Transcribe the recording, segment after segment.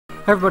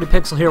Hey everybody,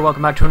 Pixel here,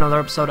 welcome back to another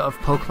episode of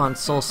Pokemon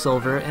Soul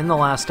Silver. In the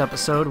last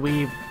episode,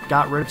 we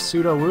got rid of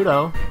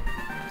Sudowoodo,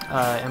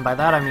 and by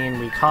that I mean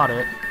we caught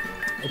it.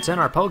 It's in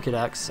our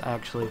Pokédex,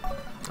 actually.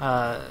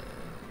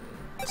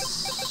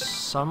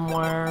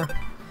 Somewhere...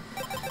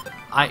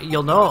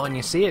 You'll know it when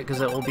you see it,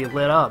 because it will be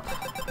lit up.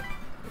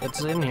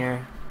 It's in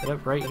here.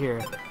 Yep, right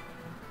here.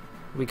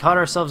 We caught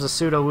ourselves a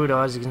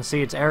Sudowoodo. As you can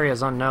see, its area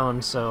is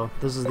unknown, so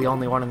this is the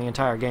only one in the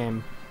entire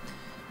game.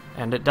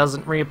 And it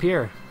doesn't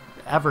reappear.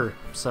 Ever,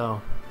 so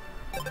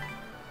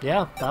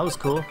yeah, that was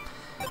cool.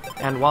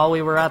 And while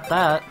we were at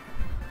that,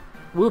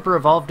 Wooper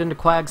evolved into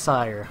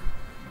Quagsire.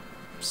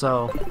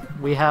 So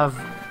we have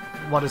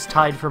what is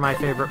tied for my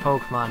favorite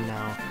Pokemon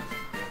now.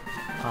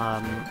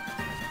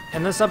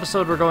 In this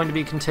episode we're going to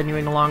be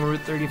continuing along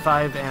Route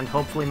 35 and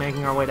hopefully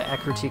making our way to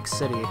Ecruteak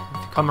City. If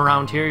you come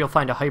around here you'll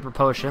find a Hyper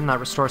Potion that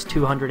restores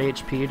 200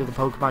 HP to the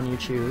Pokemon you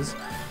choose.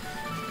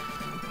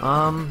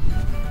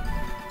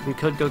 We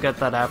could go get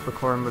that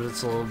Apricorn, but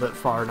it's a little bit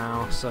far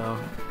now, so...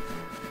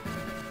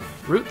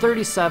 Route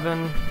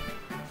 37,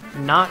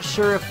 not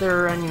sure if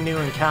there are any new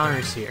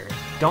encounters here.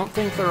 Don't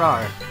think there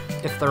are.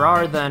 If there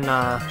are, then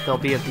they'll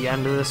be at the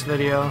end of this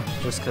video,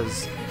 just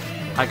because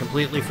I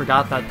completely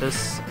forgot that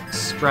this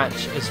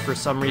stretch is for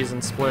some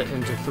reason split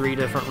into 3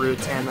 different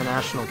routes and the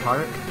national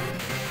park.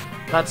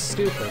 That's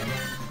stupid.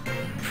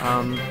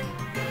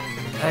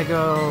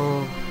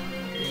 Ego...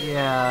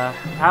 Yeah,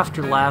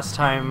 after last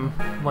time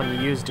when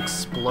you used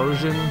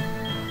Explosion,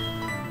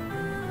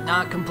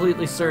 not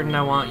completely certain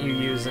I want you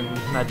using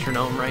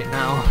Metronome right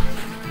now.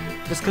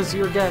 Just because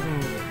you're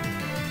getting...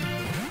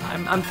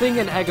 I'm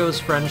thinking Ego's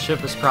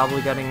friendship is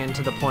probably getting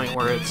into the point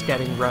where it's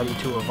getting ready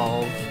to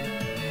evolve.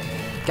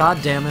 God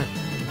damn it.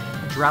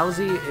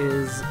 Drowsy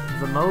is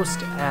the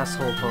most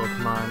asshole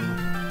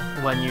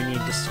Pokemon when you need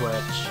to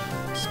switch.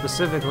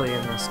 Specifically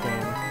in this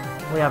game.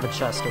 We have a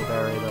Chesto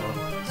Berry though,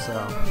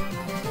 so...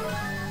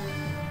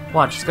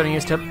 Watch, it's gonna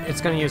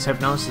use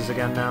Hypnosis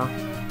again now.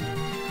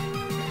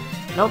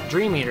 Nope,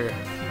 Dream Eater.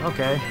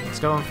 Okay, it's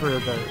going for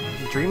the...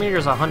 Dream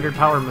Eater's a 100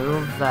 power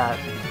move that...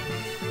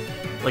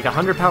 Like a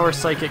 100 power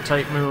Psychic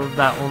type move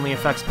that only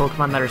affects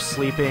Pokemon that are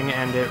sleeping,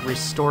 and it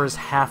restores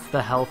half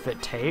the health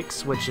it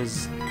takes, which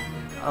is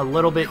a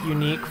little bit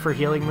unique for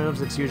healing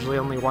moves. It's usually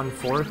only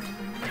 1/4.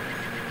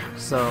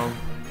 So...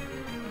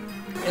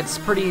 It's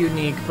pretty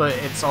unique, but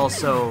it's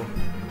also...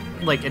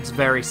 Like, it's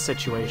very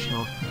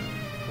situational.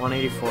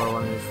 184,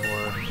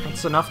 184.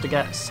 That's enough to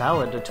get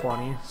Salad to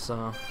 20,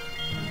 so...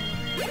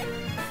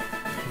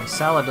 And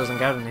Salad doesn't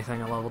get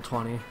anything at level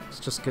 20. It's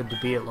just good to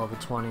be at level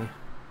 20. Okay,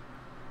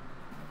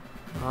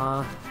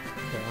 I'm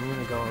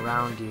gonna go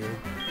around you.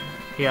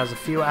 He has a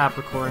few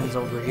Apricorns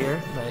over here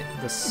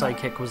that the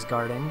Psychic was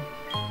guarding.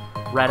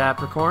 Red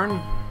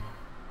Apricorn.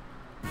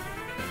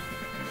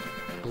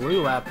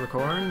 Blue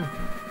Apricorn.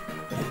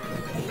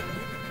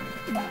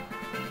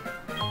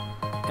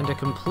 And to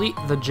complete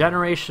the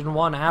Generation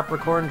 1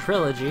 Apricorn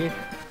trilogy,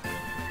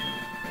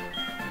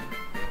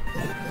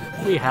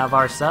 we have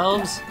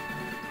ourselves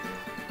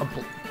a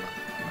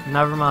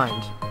never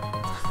mind.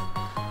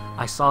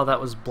 I saw that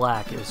was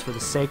black. It was for the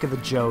sake of the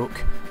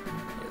joke.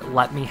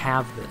 Let me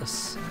have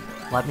this.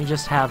 Let me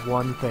just have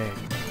one thing.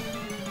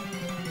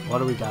 What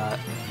do we got?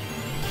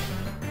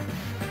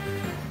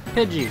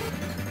 Pidgey.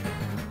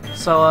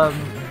 So,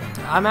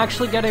 I'm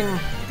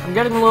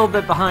getting a little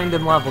bit behind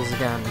in levels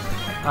again.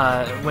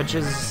 Which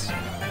is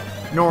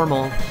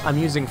normal. I'm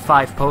using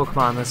 5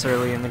 Pokemon this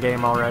early in the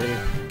game already,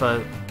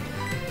 but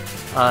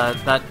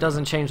that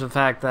doesn't change the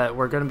fact that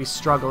we're going to be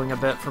struggling a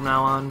bit from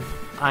now on.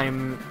 I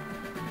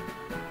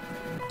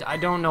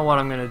don't know what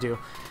I'm going to do.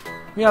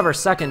 We have our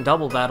second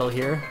double battle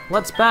here.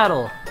 Let's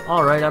battle!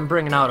 Alright, I'm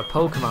bringing out a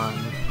Pokemon.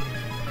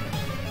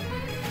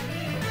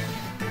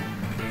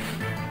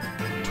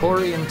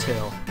 Tori and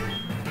Till.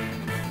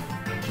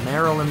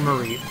 Meryl and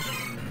Marie.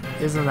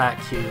 Isn't that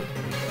cute?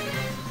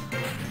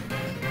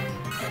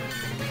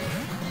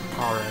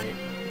 Alright.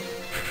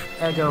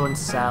 Ego and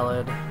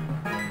Salad.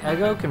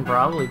 Ego can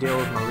probably deal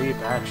with Mareep,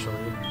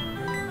 actually.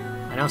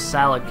 I know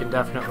Salad can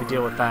definitely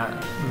deal with that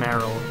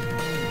Meryl.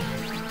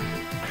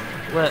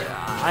 But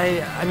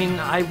I mean,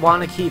 I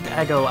want to keep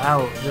Ego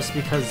out just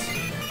because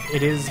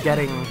it is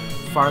getting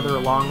farther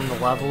along in the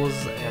levels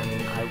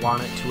and I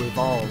want it to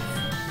evolve.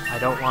 I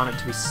don't want it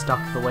to be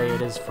stuck the way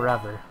it is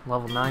forever.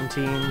 Level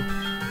 19.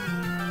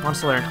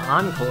 Wants to learn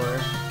Encore.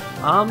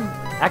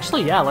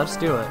 Actually, yeah, let's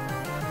do it.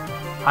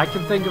 I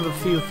can think of a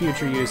few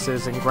future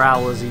uses, and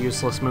Growl is a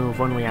useless move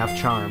when we have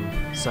Charm,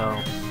 so...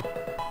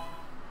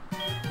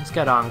 Let's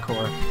get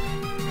Encore.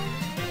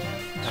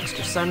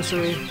 Extra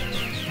Sensory.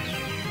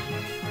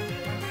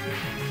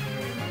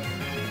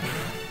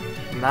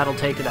 And that'll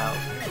take it out.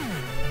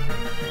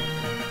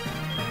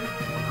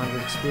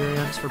 100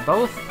 experience for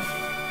both.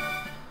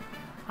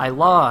 I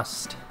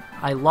lost.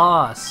 I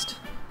lost.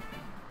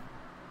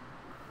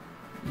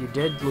 You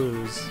did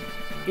lose.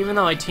 Even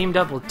though I teamed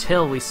up with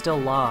Till, we still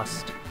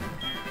lost.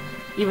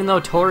 Even though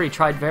Tori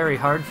tried very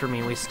hard for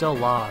me, we still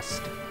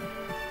lost.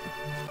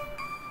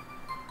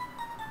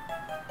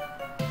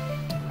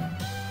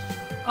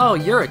 Oh,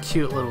 you're a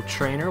cute little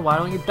trainer. Why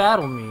don't you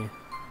battle me?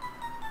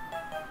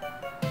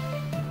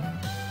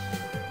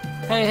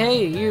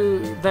 Hey,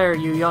 you there,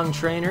 you young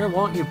trainer.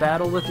 Won't you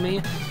battle with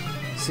me?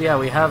 So yeah,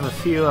 we have a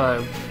few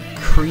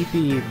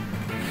creepy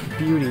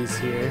beauties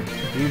here.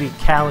 Beauty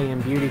Callie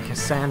and Beauty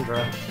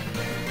Cassandra.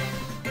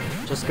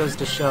 Just goes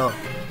to show,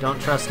 don't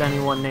trust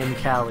anyone named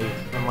Callie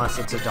unless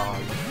it's a dog.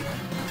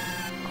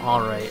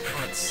 Alright,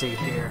 let's see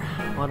here.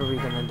 What are we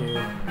gonna do?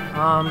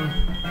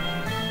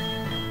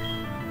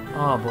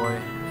 Oh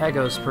boy.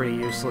 Ego's pretty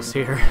useless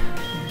here.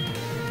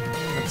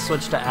 Let's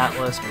switch to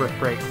Atlas. Brick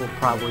Break will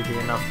probably be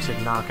enough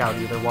to knock out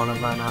either one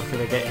of them after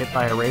they get hit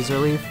by a Razor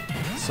Leaf.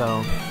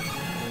 So,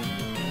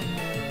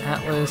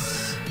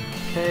 Atlas,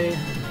 okay,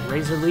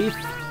 Razor Leaf.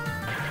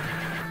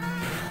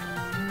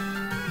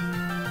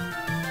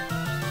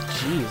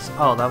 Jeez,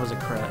 oh, that was a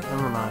crit.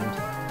 Never mind.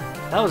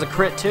 That was a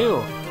crit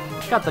too.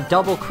 Got the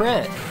double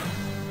crit.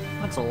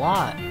 That's a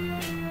lot.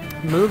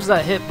 Moves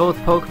that hit both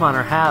Pokemon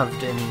are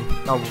halved in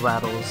double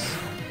battles,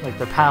 like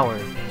their power.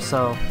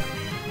 So,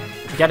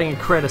 getting a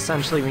crit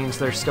essentially means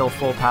they're still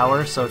full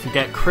power. So if you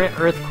get crit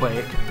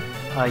Earthquake,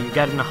 you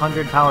get an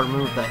 100 power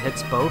move that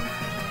hits both.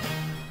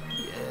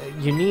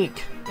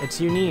 Unique.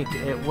 It's unique.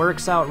 It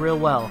works out real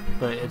well,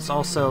 but it's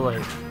also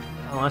like,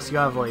 unless you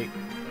have like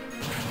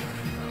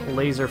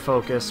laser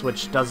focus,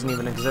 which doesn't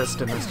even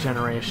exist in this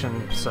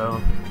generation, so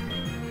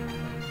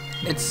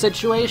it's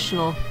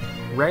situational.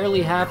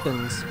 Rarely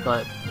happens,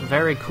 but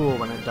very cool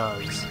when it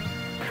does.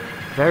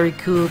 Very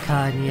cool,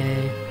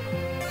 Kanye.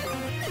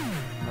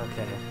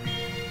 Okay.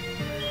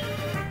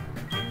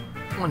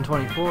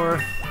 124.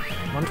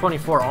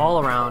 124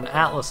 all around.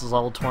 Atlas is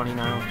level 20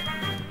 now.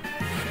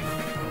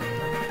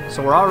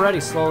 So we're already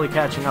slowly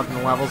catching up in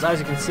the levels. As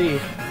you can see,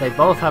 they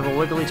both have a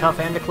Wigglytuff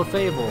and a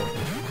Clefable.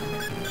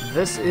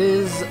 This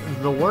is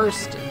the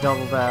worst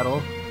double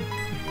battle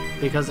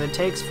because it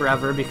takes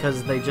forever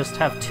because they just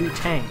have two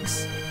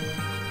tanks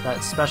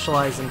that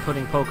specialize in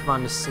putting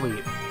Pokemon to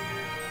sleep.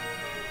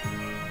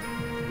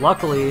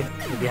 Luckily,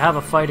 if you have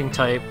a fighting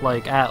type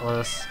like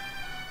Atlas,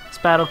 this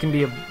battle can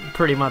be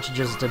pretty much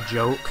just a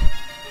joke.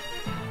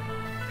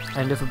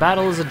 And if a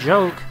battle is a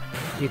joke,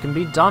 you can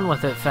be done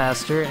with it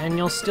faster and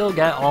you'll still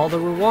get all the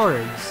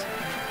rewards.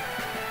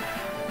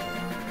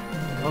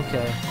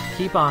 Okay,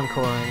 keep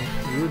encoring.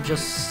 You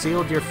just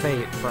sealed your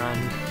fate,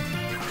 friend.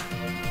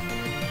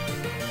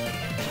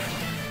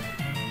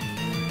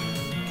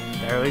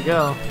 There we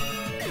go.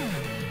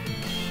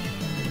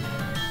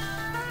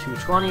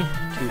 220,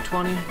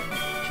 220,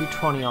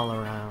 220 all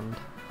around.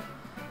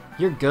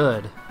 You're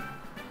good.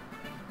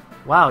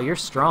 Wow, you're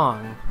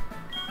strong.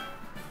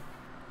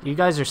 You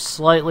guys are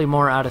slightly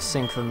more out of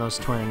sync than those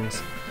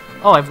twins.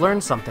 Oh, I've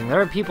learned something.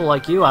 There are people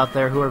like you out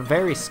there who are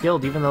very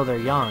skilled even though they're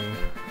young.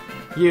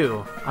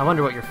 You, I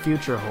wonder what your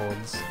future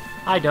holds.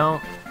 I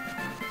don't.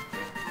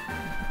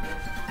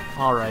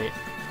 Alright,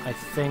 I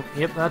think,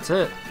 yep, that's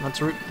it.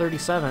 That's Route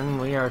 37.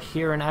 We are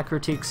here in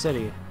Ecruteak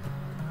City.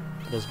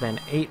 It has been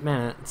 8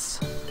 minutes.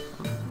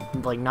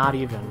 Like, not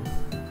even.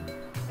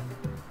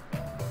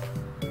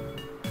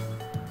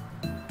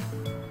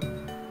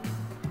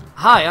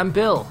 Hi, I'm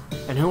Bill.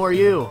 And who are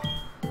you?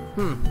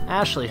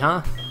 Ashley,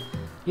 huh?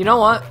 You know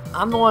what?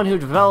 I'm the one who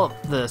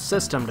developed the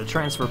system to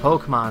transfer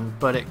Pokemon,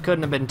 but it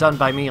couldn't have been done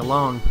by me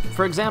alone.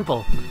 For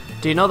example,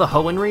 do you know the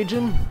Hoenn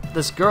region?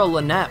 This girl,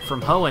 Lynette,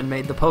 from Hoenn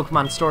made the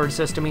Pokemon storage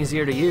system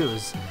easier to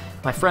use.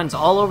 My friends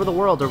all over the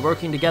world are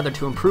working together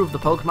to improve the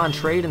Pokemon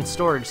trade and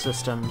storage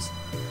systems.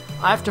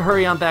 I have to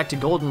hurry on back to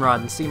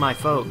Goldenrod and see my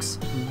folks.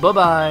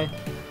 Bye-bye!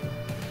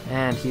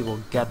 And he will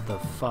get the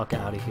fuck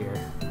out of here.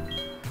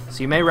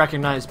 So you may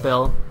recognize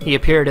Bill. He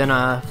appeared in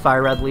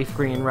Fire Red, Leaf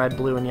Green, Red,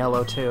 Blue, and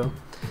Yellow too.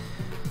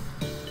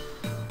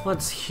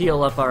 Let's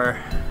heal up our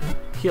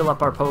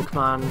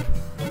Pokemon.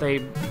 They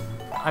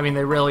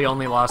really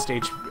only lost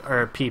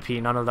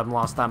PP. None of them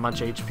lost that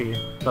much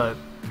HP, but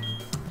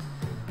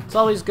it's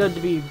always good to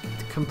be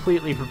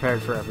completely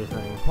prepared for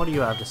everything. What do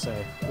you have to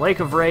say? Lake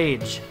of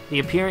Rage. The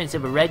appearance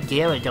of a red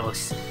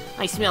Gyarados.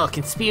 I smell a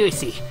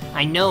conspiracy.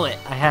 I know it.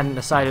 I hadn't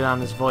decided on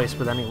his voice,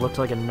 but then he looked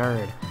like a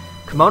nerd.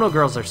 Kimono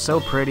girls are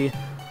so pretty.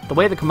 The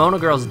way the Kimono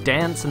girls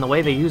dance and the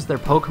way they use their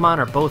Pokemon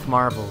are both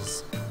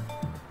marvels.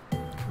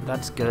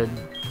 That's good.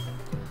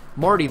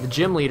 Morty, the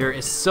gym leader,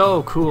 is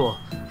so cool.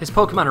 His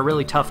Pokemon are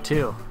really tough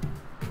too.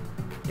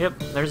 Yep,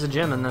 there's a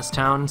gym in this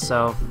town,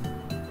 so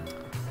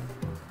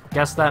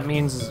guess that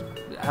means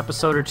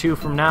episode or two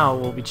from now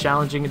we'll be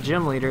challenging a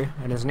gym leader,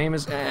 and his name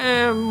is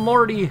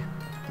Morty.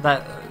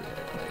 That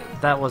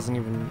wasn't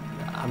even.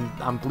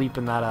 I'm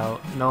bleeping that out.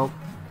 Nope.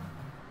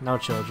 No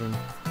children.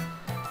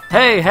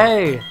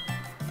 Hey!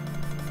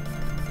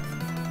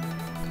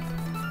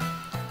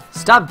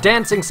 Stop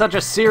dancing such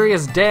a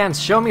serious dance.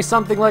 Show me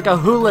something like a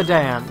hula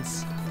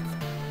dance.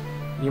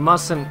 You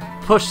mustn't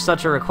push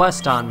such a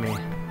request on me.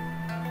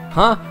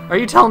 Huh? Are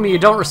you telling me you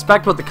don't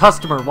respect what the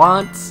customer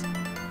wants?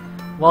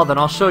 Well then,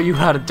 I'll show you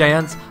how to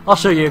dance. I'll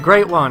show you a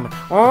great one.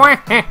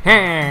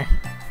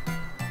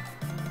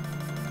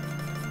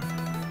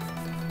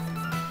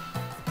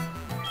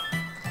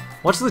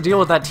 What's the deal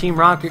with that Team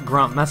Rocket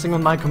grunt messing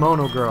with my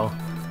kimono girl?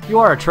 You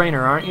are a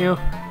trainer, aren't you?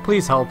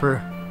 Please help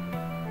her.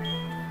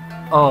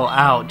 Oh,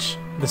 ouch.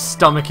 The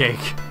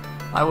stomachache.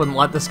 I wouldn't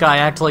let this guy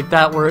act like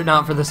that were it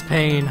not for this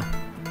pain.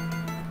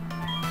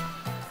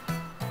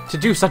 To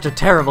do such a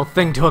terrible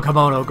thing to a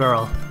kimono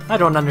girl. I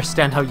don't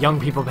understand how young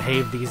people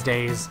behave these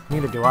days.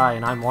 Neither do I,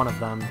 and I'm one of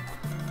them.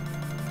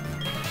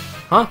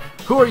 Huh?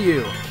 Who are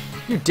you?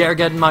 You dare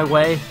get in my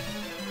way?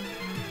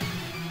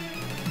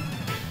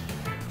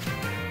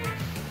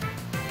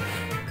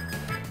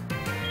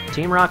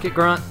 Team Rocket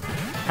Grunt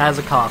has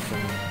a coffin.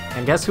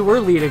 And guess who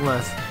we're leading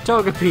with?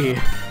 Togepi.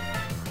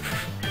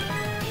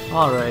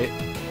 Alright.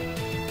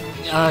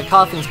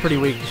 Coffin's pretty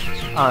weak,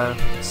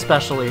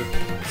 especially,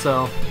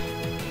 so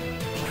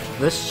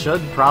this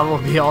should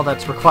probably be all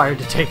that's required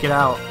to take it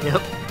out.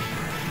 Yep.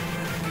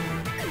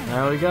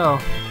 There we go.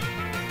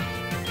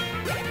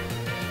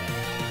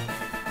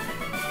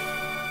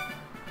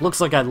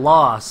 Looks like I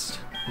lost.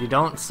 You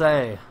don't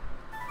say.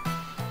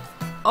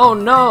 Oh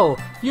no!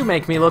 You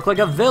make me look like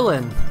a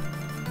villain!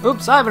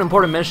 Oops, I have an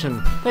important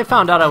mission. They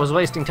found out I was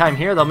wasting time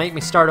here, they'll make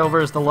me start over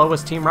as the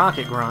lowest Team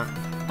Rocket Grunt.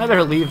 I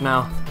better leave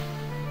now.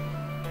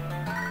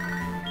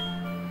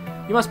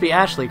 You must be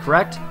Ashley,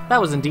 correct?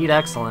 That was indeed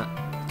excellent.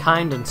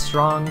 Kind and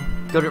strong,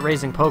 good at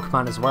raising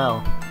Pokémon as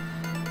well.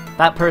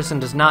 That person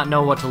does not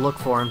know what to look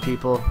for in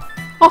people.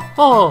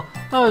 Oh,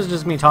 that was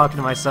just me talking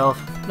to myself.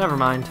 Never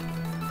mind.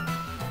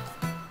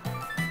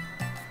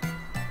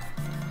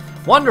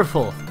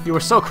 Wonderful! You were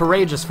so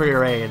courageous for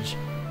your age.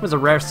 It was a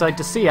rare sight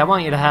to see. I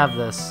want you to have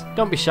this.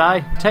 Don't be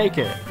shy. Take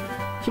it.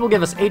 He will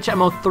give us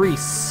HMO3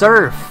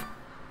 Surf.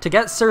 To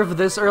get Surf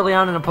this early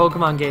on in a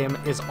Pokemon game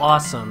is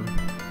awesome.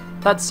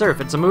 That's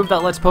Surf. It's a move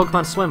that lets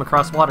Pokemon swim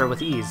across water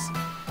with ease.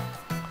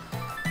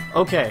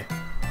 Okay.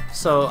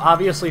 So,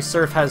 obviously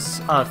Surf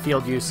has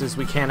field uses.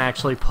 We can't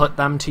actually put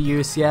them to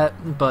use yet,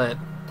 but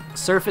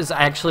Surf is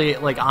actually,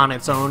 like, on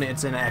its own,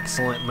 it's an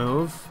excellent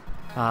move.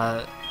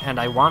 And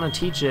I want to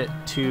teach it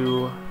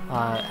to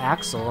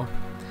Axel.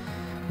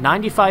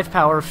 95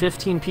 power,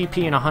 15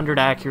 PP, and 100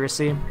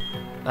 accuracy.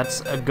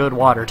 That's a good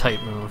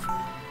water-type move.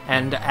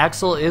 And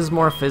Axel is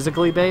more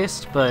physically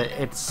based, but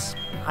it's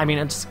a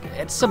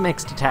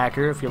mixed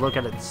attacker. If you look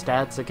at its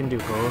stats, it can do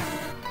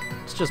both.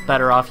 It's just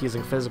better off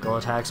using physical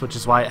attacks, which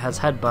is why it has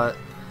Headbutt.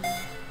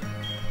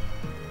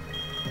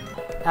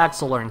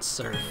 Axel learns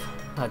Surf.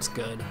 That's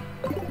good.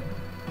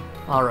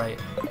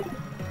 Alright.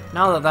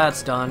 Now that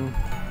that's done,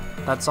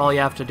 that's all you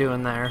have to do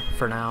in there,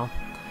 for now.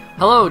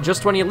 Hello,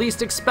 just when you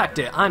least expect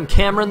it, I'm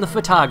Cameron the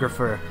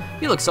photographer.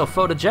 You look so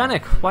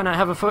photogenic, why not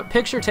have a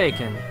picture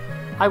taken?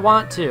 I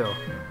want to.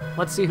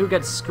 Let's see who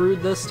gets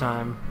screwed this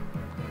time.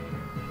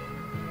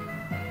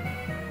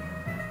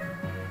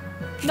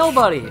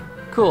 Nobody!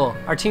 Cool,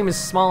 our team is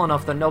small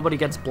enough that nobody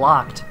gets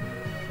blocked.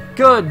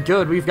 Good,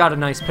 good, we've got a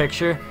nice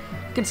picture.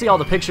 You can see all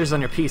the pictures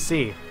on your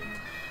PC.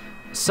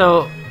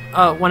 So,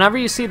 whenever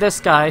you see this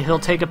guy, he'll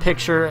take a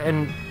picture,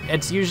 and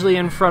it's usually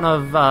in front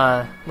of,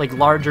 like,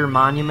 larger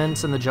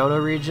monuments in the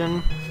Johto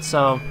region.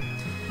 So,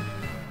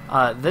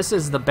 this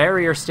is the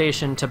barrier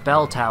station to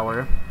Bell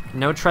Tower.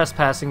 No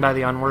trespassing by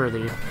the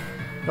unworthy.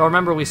 You'll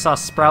remember we saw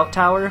Sprout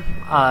Tower,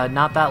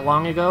 not that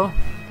long ago,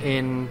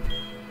 in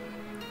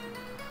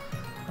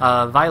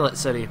Violet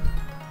City.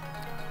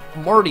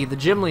 Morty, the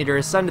gym leader,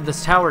 ascended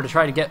this tower to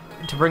try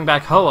to bring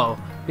back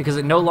Ho-Oh, because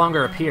it no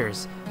longer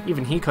appears.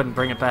 Even he couldn't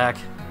bring it back.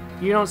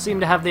 You don't seem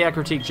to have the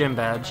Ecruteak gym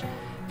badge.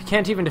 If you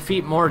can't even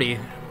defeat Morty,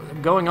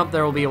 going up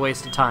there will be a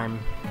waste of time.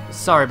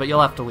 Sorry, but you'll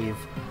have to leave.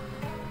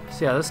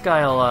 So yeah, this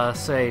guy'll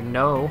say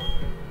no.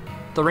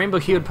 The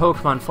rainbow-hued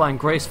Pokemon flying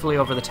gracefully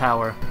over the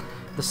tower.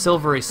 The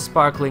silvery,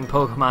 sparkling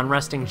Pokemon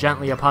resting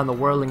gently upon the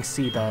whirling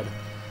seabed.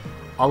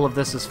 All of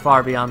this is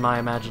far beyond my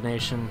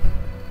imagination.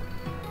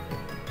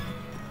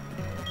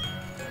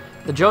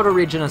 The Johto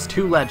region has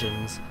two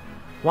legends.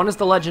 One is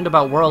the legend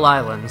about Whirl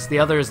Islands, the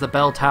other is the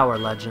Bell Tower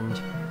legend.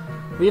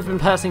 We have been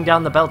passing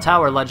down the Bell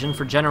Tower legend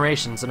for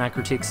generations in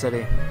Ecruteak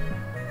City.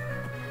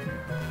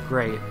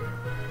 Great.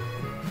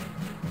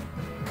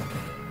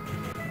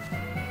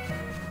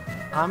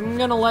 I'm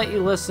gonna let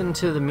you listen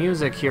to the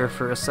music here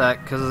for a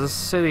sec, because this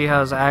city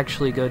has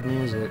actually good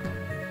music.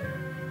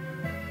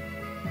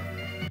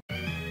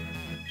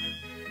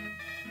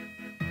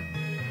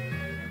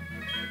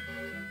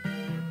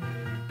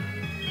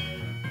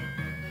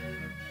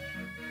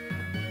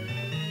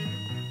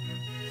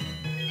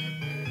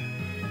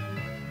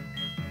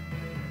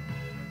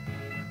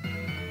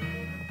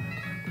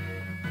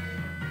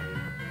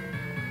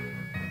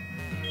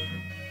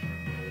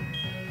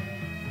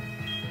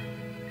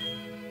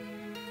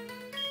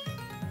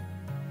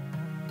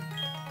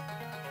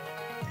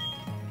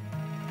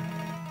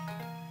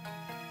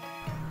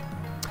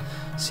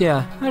 So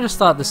yeah, I just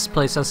thought this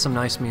place has some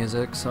nice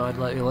music, so I'd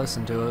let you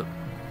listen to it.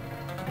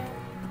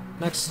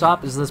 Next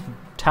stop is this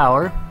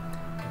tower,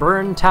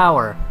 Burn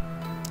Tower.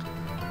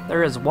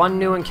 There is one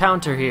new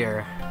encounter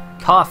here,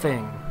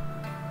 Coughing.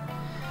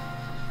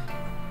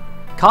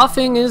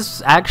 Coughing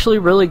is actually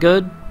really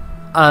good.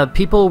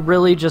 People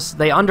really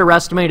they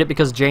underestimate it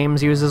because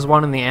James uses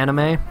one in the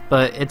anime,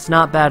 but it's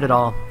not bad at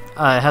all.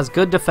 It has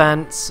good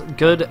defense,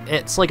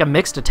 it's like a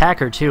mixed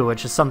attacker too,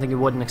 which is something you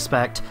wouldn't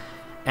expect.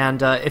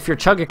 And if you're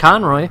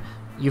Chugga-Conroy,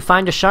 you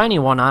find a shiny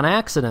one on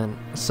accident.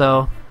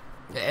 So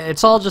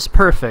it's all just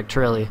perfect,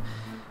 really.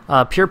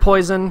 Pure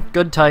Poison,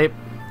 good type,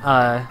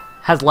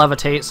 has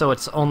Levitate, so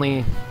it's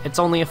only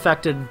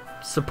affected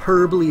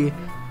superbly.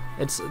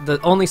 It's the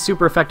only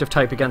super effective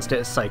type against it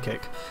is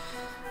Psychic.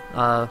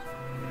 I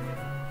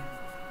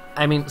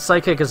mean,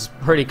 Psychic is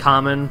pretty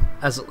common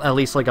as at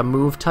least like a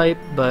move type,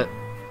 but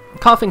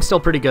Coughing's still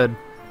pretty good.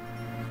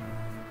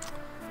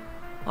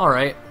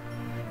 Alright.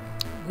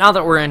 Now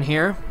that we're in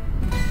here,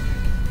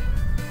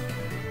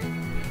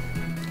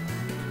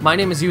 my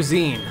name is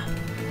Eugene.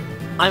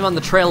 I'm on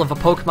the trail of a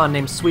Pokemon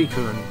named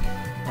Suicune.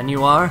 And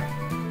you are?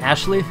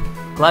 Ashley?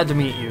 Glad to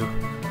meet you.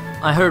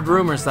 I heard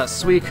rumors that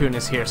Suicune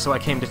is here, so I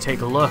came to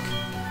take a look.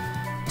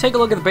 Take a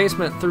look at the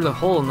basement through the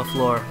hole in the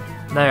floor.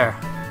 There.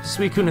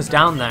 Suicune is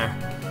down there.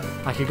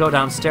 I could go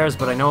downstairs,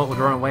 but I know it would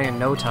run away in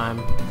no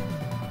time.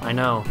 I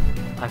know.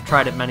 I've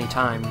tried it many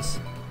times.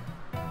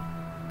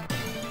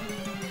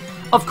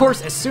 Of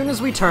course, as soon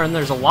as we turn,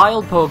 there's a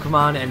wild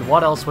Pokemon, and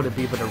what else would it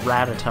be but a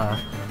Rattata?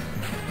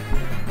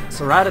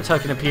 So Rattata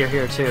can appear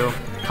here too.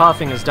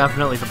 Coughing is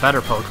definitely the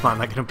better Pokemon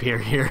that can appear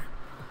here.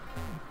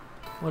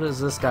 What does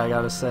this guy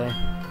gotta say?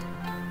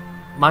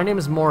 My name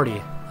is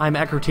Morty. I'm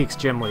Ecruteak's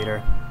gym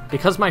leader.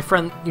 Because my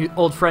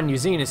old friend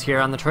Eugene is here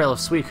on the trail of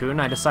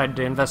Suicune, I decided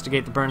to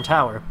investigate the burned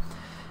tower.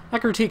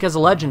 Ecruteak has a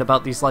legend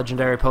about these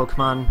legendary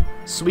Pokemon,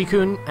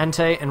 Suicune,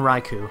 Entei, and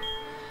Raikou.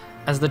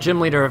 As the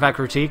gym leader of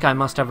Ecruteak, I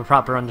must have a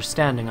proper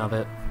understanding of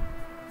it.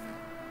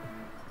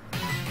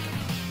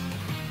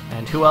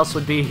 And who else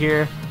would be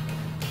here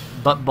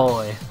but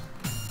Boy?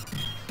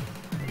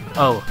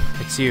 Oh,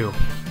 it's you.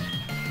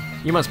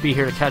 You must be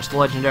here to catch the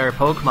legendary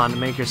Pokemon to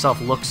make yourself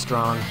look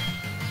strong.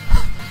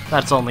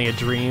 That's only a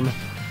dream.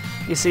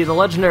 You see, the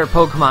legendary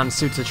Pokemon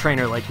suits a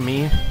trainer like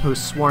me,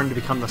 who's sworn to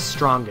become the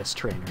strongest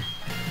trainer.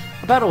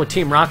 A battle with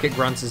Team Rocket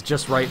Grunts is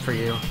just right for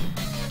you.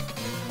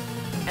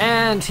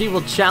 And he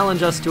will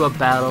challenge us to a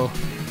battle.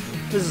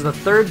 This is the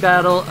third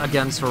battle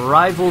against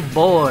Rival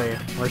Boy,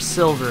 or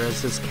Silver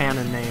as his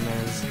canon name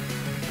is.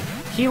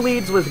 He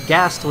leads with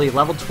Ghastly,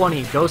 level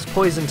 20, Ghost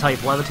Poison type,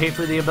 Levitate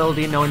for the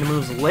ability, knowing the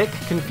moves Lick,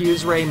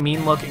 Confuse Ray,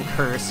 Mean Look, and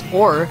Curse.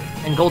 Or,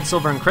 in Gold,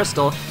 Silver, and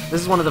Crystal, this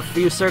is one of the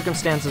few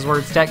circumstances where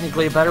it's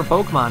technically a better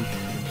Pokemon.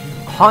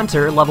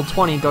 Haunter, level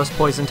 20, Ghost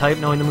Poison type,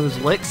 knowing the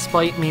moves Lick,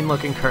 Spite, Mean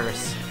Look, and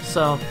Curse.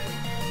 So,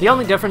 the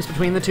only difference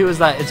between the two is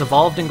that it's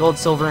evolved in Gold,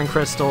 Silver, and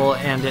Crystal,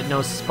 and it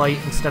knows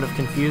Spite instead of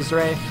Confuse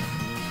Ray.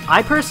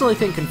 I personally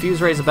think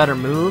Confuse Ray is a better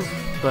move,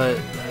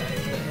 but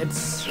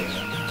it's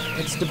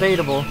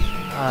debatable.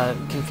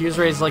 Confuse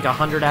Ray is like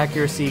 100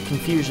 accuracy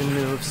confusion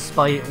move.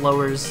 Spite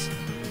lowers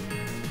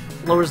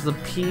the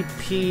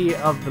PP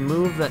of the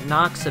move that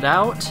knocks it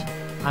out.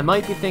 I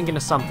might be thinking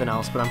of something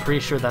else, but I'm pretty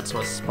sure that's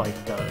what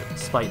Spite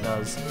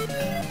does.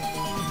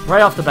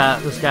 Right off the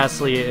bat, this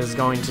Ghastly is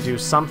going to do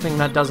something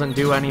that doesn't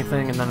do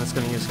anything, and then it's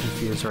going to use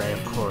Confuse Ray,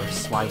 of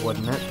course. Why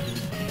wouldn't it?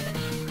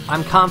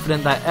 I'm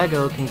confident that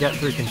Ego can get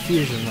through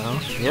Confusion, though.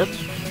 Yep.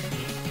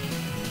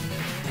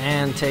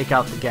 And take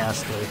out the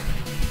Ghastly.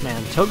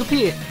 Man,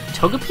 Togepi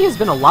has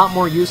been a lot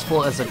more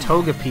useful as a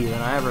Togepi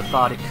than I ever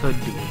thought it could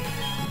be.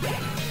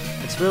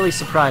 It's really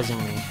surprising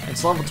me.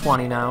 It's level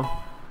 20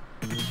 now.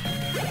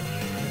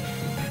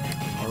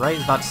 Alright,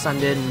 he's about to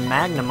send in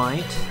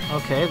Magnemite.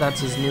 Okay,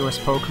 that's his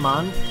newest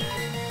Pokemon.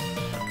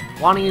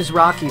 Want to use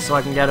Rocky so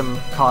I can get him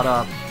caught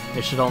up.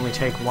 It should only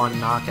take one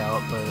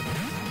knockout, but...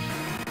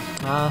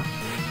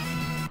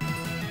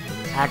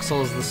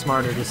 Axel is the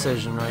smarter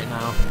decision right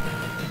now.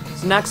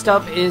 So next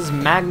up is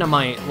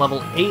Magnemite,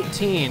 level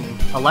 18.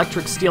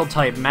 Electric Steel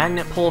type,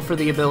 Magnet Pull for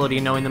the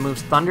ability, knowing the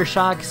moves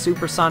Thundershock,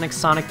 Supersonic,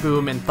 Sonic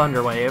Boom, and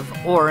Thunder Wave.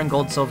 Or in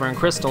Gold, Silver, and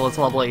Crystal, it's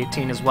level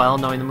 18 as well,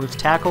 knowing the moves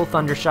Tackle,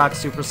 Thundershock,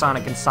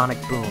 Supersonic, and Sonic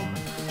Boom.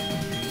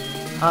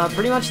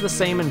 Pretty much the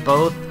same in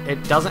both.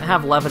 It doesn't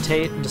have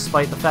Levitate,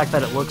 despite the fact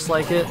that it looks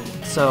like it.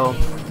 So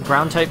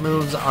Ground-type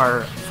moves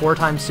are 4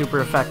 times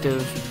super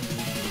effective.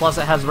 Plus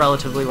it has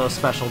relatively low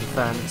special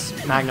defense.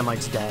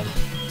 Magnemite's dead.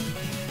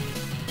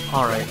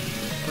 Alright,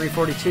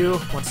 342,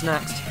 what's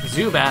next?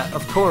 Zubat,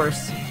 of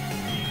course.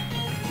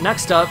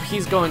 Next up,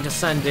 he's going to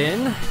send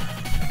in...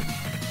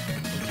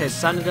 Okay,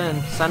 send it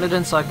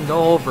in so I can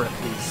go over it,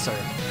 please,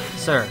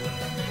 sir.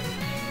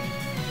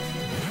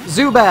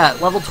 Zubat,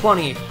 level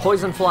 20,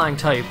 Poison Flying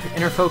type,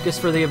 Inner Focus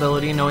for the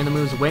ability, knowing the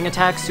moves Wing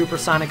Attack,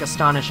 Supersonic,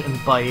 Astonish, and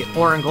Bite.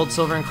 Or in Gold,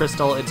 Silver, and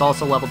Crystal, it's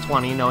also level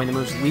 20, knowing the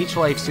moves Leech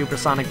Life,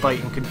 Supersonic,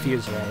 Bite, and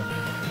Confuse Ray.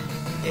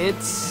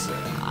 It's...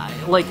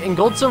 like, in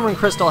Gold, Silver, and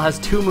Crystal has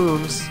 2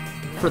 moves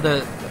for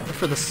the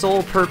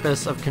sole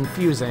purpose of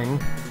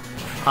confusing.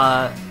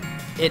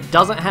 It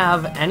doesn't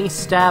have any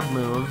stab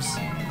moves.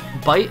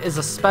 Bite is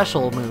a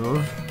special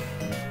move.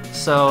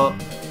 So,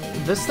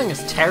 this thing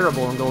is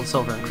terrible in Gold,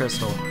 Silver, and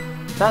Crystal.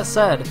 That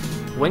said,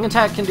 Wing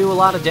Attack can do a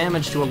lot of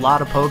damage to a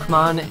lot of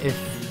Pokemon if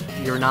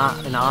you're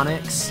not an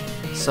Onix.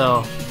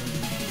 So,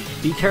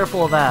 Be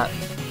careful of that.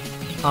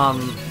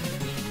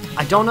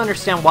 I don't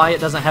understand why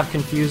it doesn't have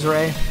Confuse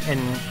Ray in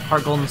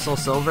Heart Gold and Soul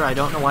Silver. I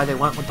don't know why they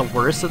went with the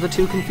worst of the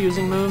two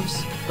confusing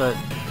moves, but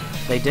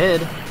they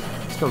did.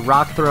 Let's go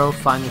Rock Throw,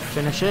 finally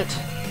finish it.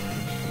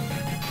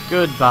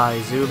 Goodbye,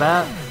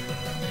 Zubat.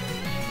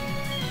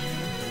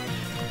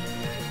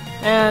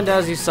 And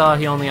as you saw,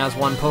 he only has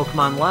one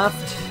Pokemon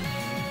left,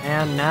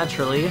 and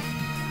naturally,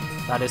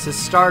 that is his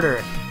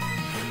starter.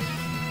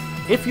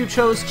 If you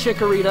chose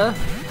Chikorita,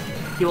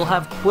 he will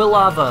have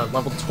Quilava,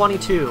 level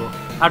 22.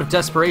 Out of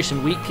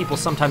desperation, weak people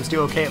sometimes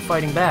do okay at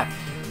fighting back.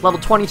 Level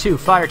 22,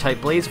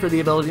 Fire-type, Blaze for the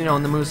ability to know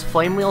the moves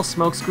Flame Wheel,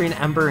 Smokescreen,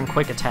 Ember, and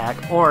Quick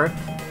Attack, or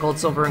Gold,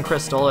 Silver, and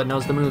Crystal, it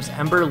knows the moves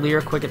Ember,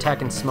 Leer, Quick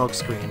Attack, and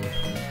Smokescreen.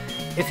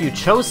 If you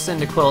chose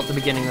Cyndaquil at the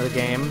beginning of the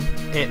game,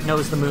 it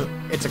knows the move.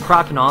 It's a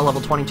Croconaw,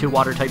 level 22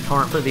 Water-type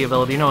Torrent for the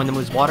ability knowing the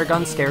moves Water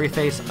Gun, Scary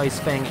Face, Ice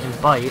Fang,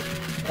 and Bite.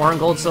 Or in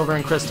Gold, Silver,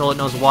 and Crystal, it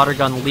knows Water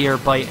Gun, Leer,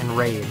 Bite, and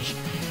Rage.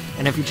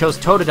 And if you chose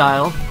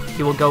Totodile,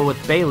 he will go with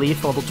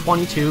Bayleaf, level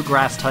 22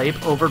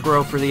 Grass-type,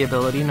 Overgrow for the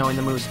ability knowing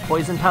the moves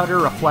Poison Powder,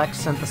 Reflect,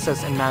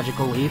 Synthesis, and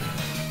Magical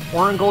Leaf.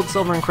 Or in Gold,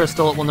 Silver, and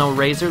Crystal, it will know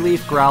Razor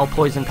Leaf, Growl,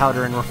 Poison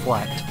Powder, and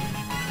Reflect.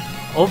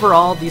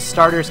 Overall, these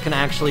starters can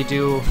actually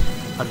do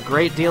a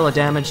great deal of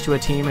damage to a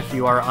team if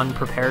you are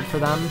unprepared for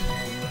them.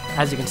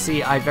 As you can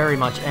see, I very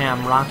much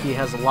am. Rocky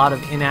has a lot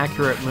of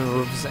inaccurate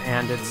moves,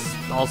 and it's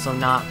also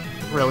not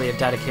really a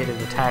dedicated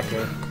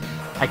attacker.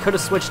 I could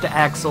have switched to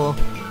Axel,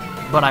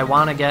 but I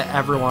want to get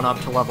everyone up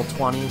to level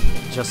 20,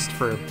 just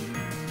for...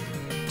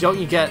 Don't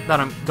you get that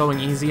I'm going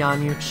easy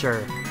on you?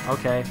 Sure.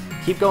 Okay.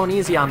 Keep going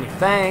easy on me.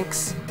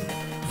 Thanks!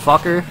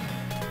 Fucker.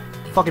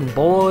 Fucking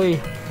boy.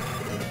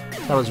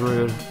 That was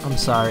rude. I'm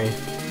sorry.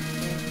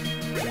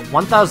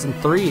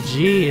 1003,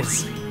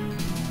 jeez.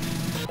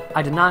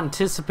 I did not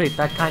anticipate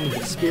that kind of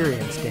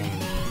experience gain.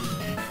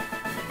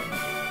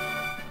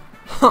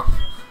 Huh.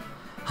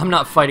 I'm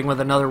not fighting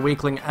with another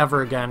weakling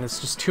ever again. It's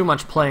just too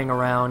much playing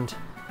around.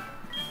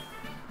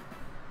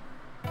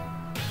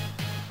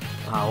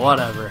 Ah,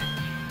 whatever.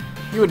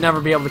 You would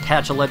never be able to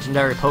catch a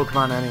legendary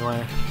Pokemon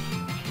anyway.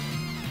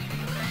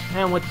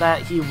 And with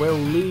that, he will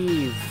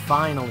leave,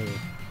 finally.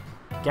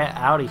 Get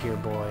out of here,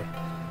 boy.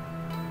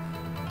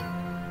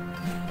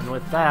 And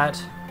with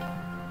that,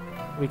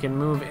 we can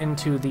move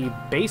into the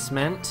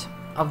basement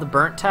of the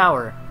Burnt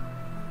Tower.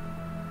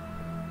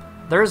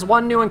 There's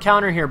one new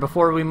encounter here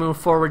before we move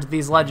forward to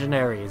these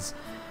legendaries.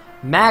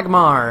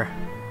 Magmar.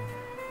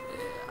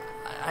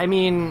 I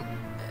mean,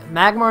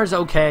 Magmar's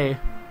okay.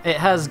 It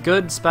has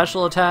good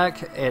special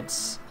attack.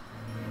 It's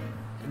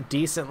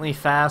decently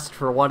fast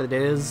for what it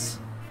is.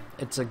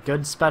 It's a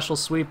good special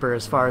sweeper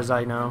as far as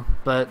I know.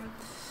 But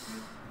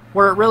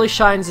where it really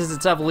shines is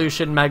its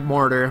evolution,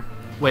 Magmortar,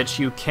 which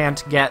you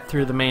can't get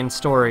through the main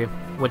story,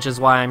 which is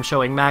why I'm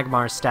showing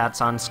Magmar's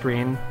stats on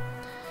screen.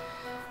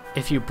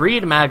 If you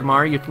breed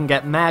Magmar, you can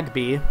get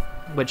Magby,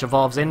 which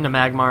evolves into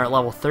Magmar at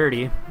level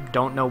 30.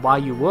 Don't know why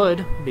you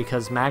would,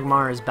 because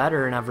Magmar is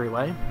better in every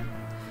way.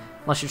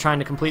 Unless you're trying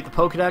to complete the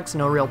Pokedex,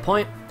 no real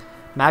point.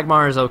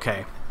 Magmar is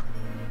okay.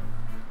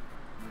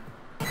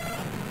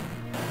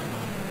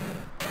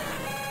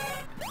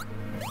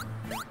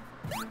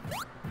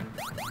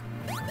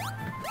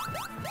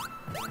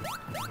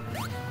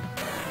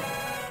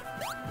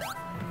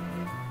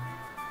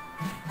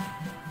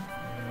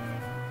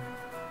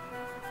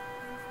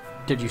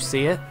 Did you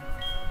see it?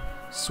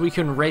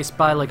 Suicune raced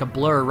by like a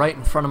blur right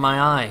in front of my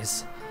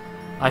eyes.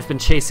 I've been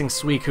chasing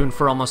Suicune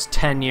for almost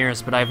 10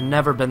 years, but I've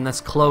never been this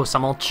close.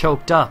 I'm all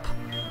choked up.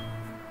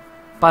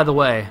 By the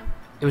way,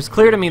 it was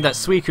clear to me that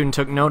Suicune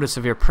took notice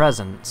of your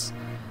presence.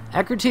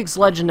 Ecruteak's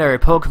legendary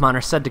Pokemon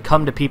are said to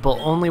come to people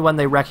only when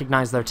they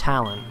recognize their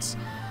talents.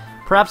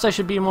 Perhaps I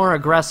should be more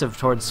aggressive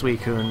towards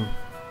Suicune.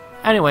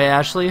 Anyway,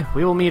 Ashley,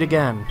 we will meet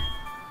again.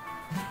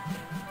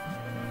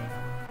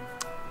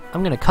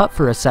 I'm gonna cut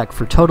for a sec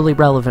for totally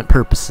relevant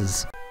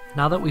purposes.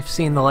 Now that we've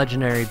seen the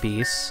legendary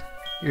beasts,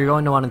 you're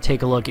going to want to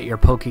take a look at your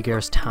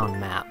Pokegear's town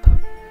map.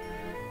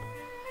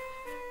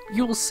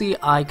 You will see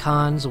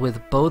icons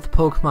with both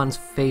Pokemon's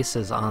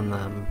faces on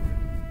them.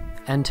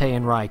 Entei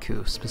and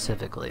Raikou,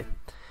 specifically.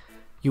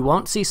 You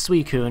won't see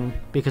Suicune,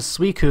 because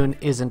Suicune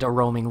isn't a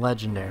roaming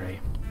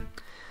legendary.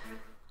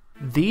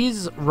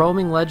 These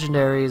roaming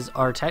legendaries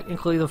are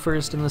technically the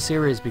first in the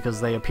series because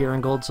they appear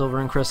in Gold, Silver,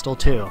 and Crystal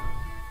too.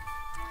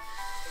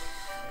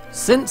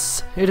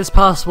 Since it is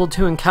possible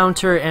to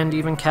encounter and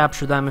even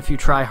capture them if you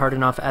try hard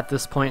enough at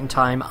this point in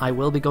time, I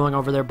will be going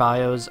over their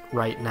bios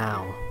right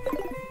now.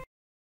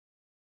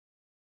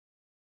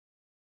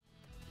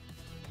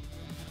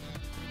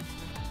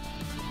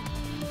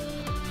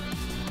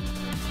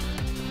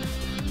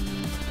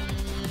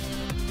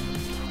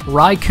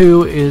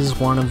 Raikou is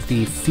one of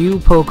the few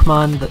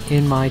Pokemon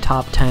in my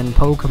top 10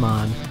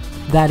 Pokemon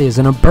that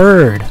isn't a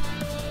bird.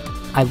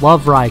 I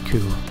love Raikou.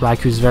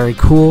 Raikou's very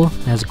cool,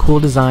 it has a cool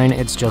design,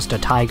 it's just a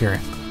tiger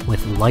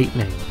with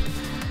lightning.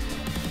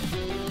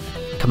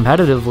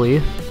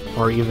 Competitively,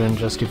 or even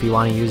just if you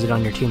want to use it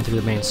on your team through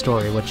the main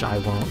story, which I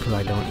won't because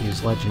I don't use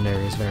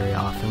legendaries very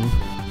often,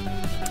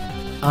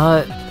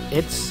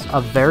 it's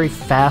a very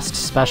fast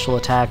special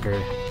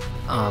attacker.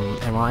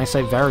 And when I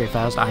say very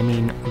fast, I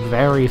mean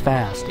very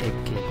fast. It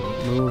can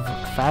move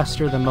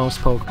faster than most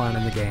Pokemon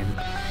in the game.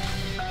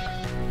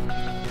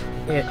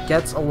 It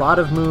gets a lot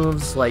of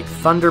moves like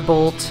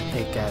Thunderbolt,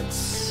 it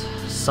gets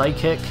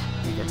Psychic,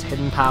 it gets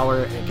Hidden Power,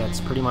 it gets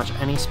pretty much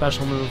any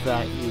special move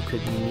that you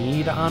could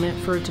need on it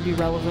for it to be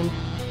relevant.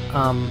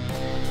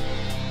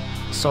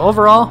 So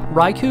overall,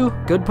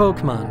 Raikou, good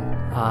Pokemon.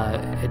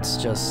 It's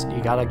just,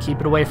 you gotta keep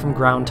it away from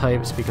ground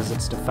types because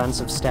its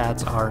defensive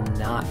stats are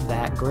not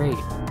that great.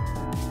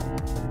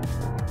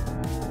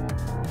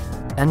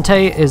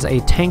 Entei is a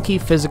tanky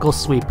physical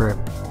sweeper.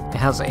 It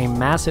has a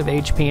massive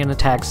HP and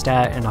attack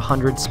stat and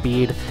 100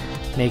 speed,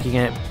 making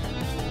it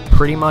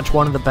pretty much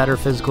one of the better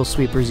physical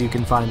sweepers you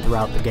can find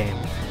throughout the game.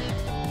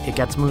 It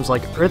gets moves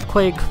like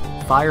Earthquake,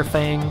 Fire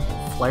Fang,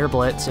 Flare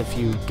Blitz if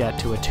you get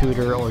to a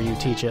tutor or you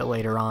teach it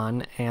later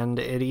on, and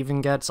it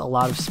even gets a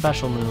lot of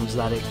special moves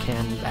that it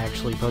can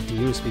actually put to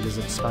use because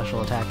its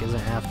special attack isn't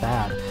half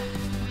bad.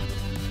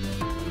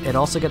 It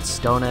also gets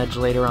Stone Edge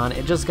later on.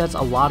 It just gets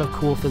a lot of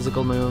cool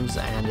physical moves,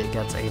 and it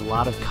gets a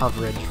lot of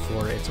coverage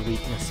for its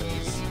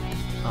weaknesses.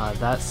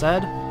 That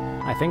said,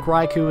 I think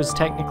Raikou is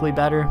technically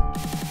better.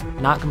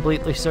 Not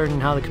completely certain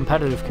how the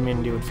competitive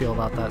community would feel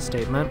about that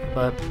statement,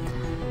 but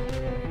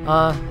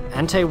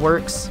Entei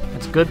works.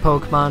 It's a good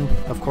Pokemon.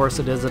 Of course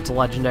it is, it's a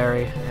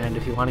legendary, and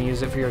if you want to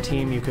use it for your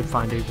team, you could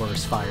find a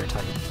worse fire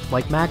type,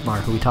 like Magmar,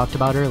 who we talked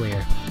about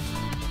earlier.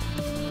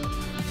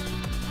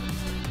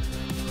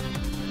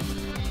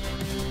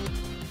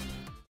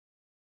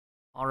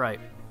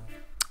 Alright,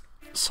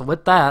 so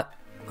with that,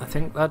 I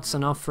think that's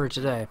enough for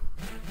today.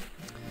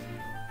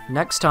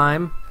 Next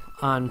time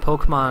on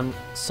Pokemon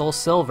Soul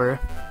Silver,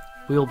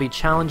 we will be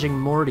challenging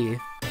Morty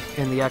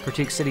in the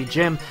Ecruteak City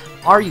gym.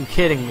 Are you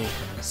kidding me?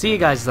 See you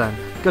guys then.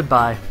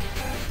 Goodbye.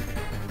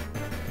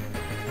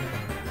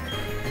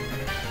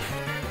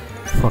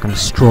 Fucking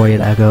destroy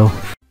it, Echo.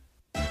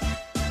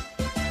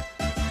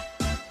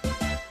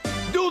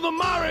 Do the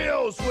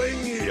Mario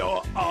swing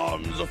your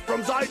arms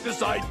from side to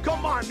side.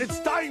 Come on, it's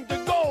time to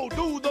go.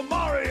 Do the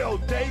Mario.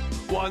 Take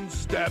one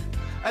step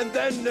and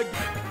then